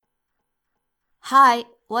Hi,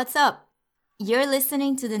 what's up? You're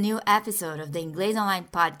listening to the new episode of the Inglês Online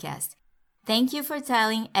podcast. Thank you for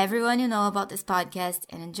telling everyone you know about this podcast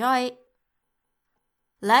and enjoy.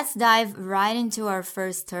 Let's dive right into our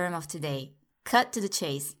first term of today. Cut to the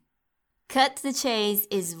chase. Cut to the chase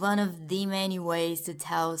is one of the many ways to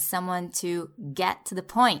tell someone to get to the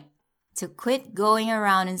point, to quit going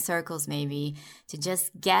around in circles maybe, to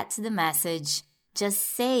just get to the message,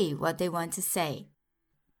 just say what they want to say.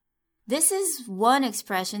 This is one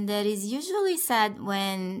expression that is usually said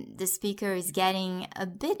when the speaker is getting a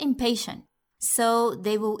bit impatient. So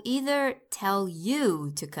they will either tell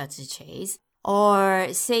you to cut to the chase or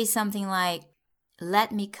say something like,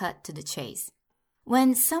 "Let me cut to the chase."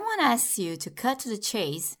 When someone asks you to cut to the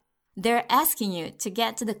chase, they're asking you to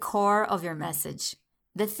get to the core of your message.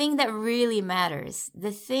 The thing that really matters,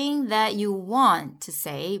 the thing that you want to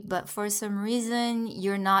say, but for some reason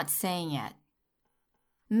you're not saying it.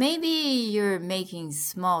 Maybe you're making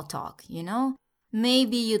small talk,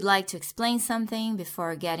 Maybe you'd like to explain something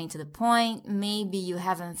before getting to the point. Maybe you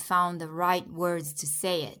haven't found the right words to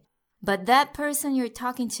say it. But that person you're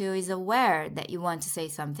talking to is aware that you want to say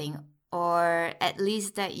something, or at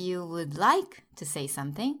least that you would like to say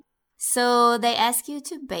something. So they ask you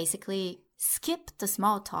to basically skip the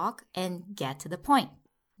small talk and get to the point.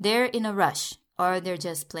 They're in a rush, or they're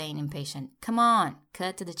just plain impatient. Come on,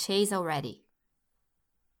 cut to the chase already.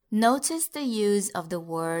 Notice the use of the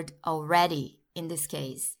word already in this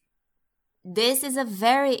case. This is a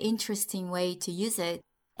very interesting way to use it,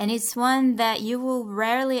 and it's one that you will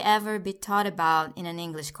rarely ever be taught about in an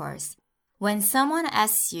English course. When someone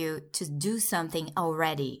asks you to do something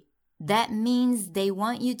already, that means they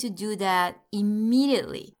want you to do that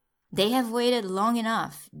immediately. They have waited long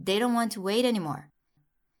enough. They don't want to wait anymore.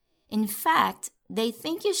 In fact, they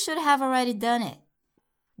think you should have already done it.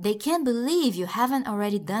 They can't believe you haven't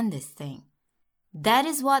already done this thing. That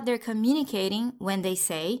is what they're communicating when they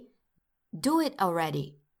say, "Do it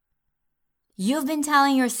already." You've been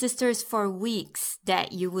telling your sisters for weeks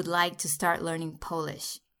that you would like to start learning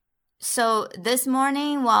Polish. So this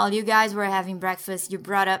morning, while you guys were having breakfast, you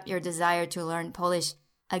brought up your desire to learn Polish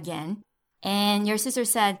again. And your sister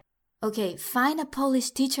said, "Okay, find a Polish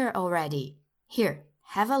teacher already. Here,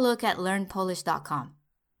 have a look at learnpolish.com.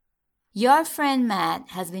 Your friend Matt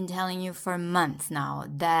has been telling you for months now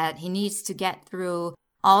that he needs to get through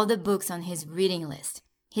all the books on his reading list.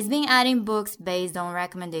 He's been adding books based on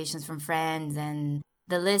recommendations from friends, and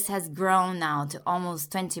the list has grown now to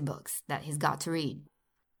almost 20 books that he's got to read.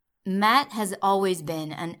 Matt has always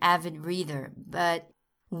been an avid reader, but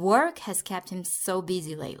work has kept him so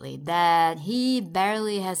busy lately that he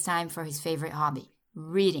barely has time for his favorite hobby,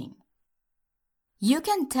 reading. You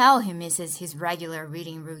can tell he misses his regular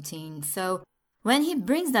reading routine, so when he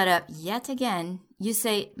brings that up yet again, you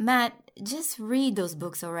say, "Matt, just read those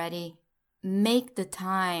books already. Make the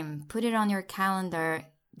time, put it on your calendar,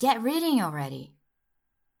 get reading already."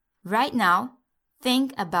 Right now,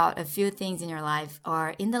 think about a few things in your life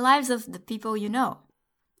or in the lives of the people you know.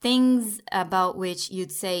 Things about which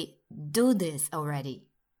you'd say, "Do this already."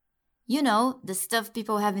 The stuff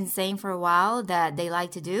people have been saying for a while that they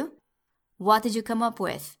like to do. What did you come up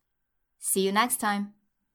with? See you next time.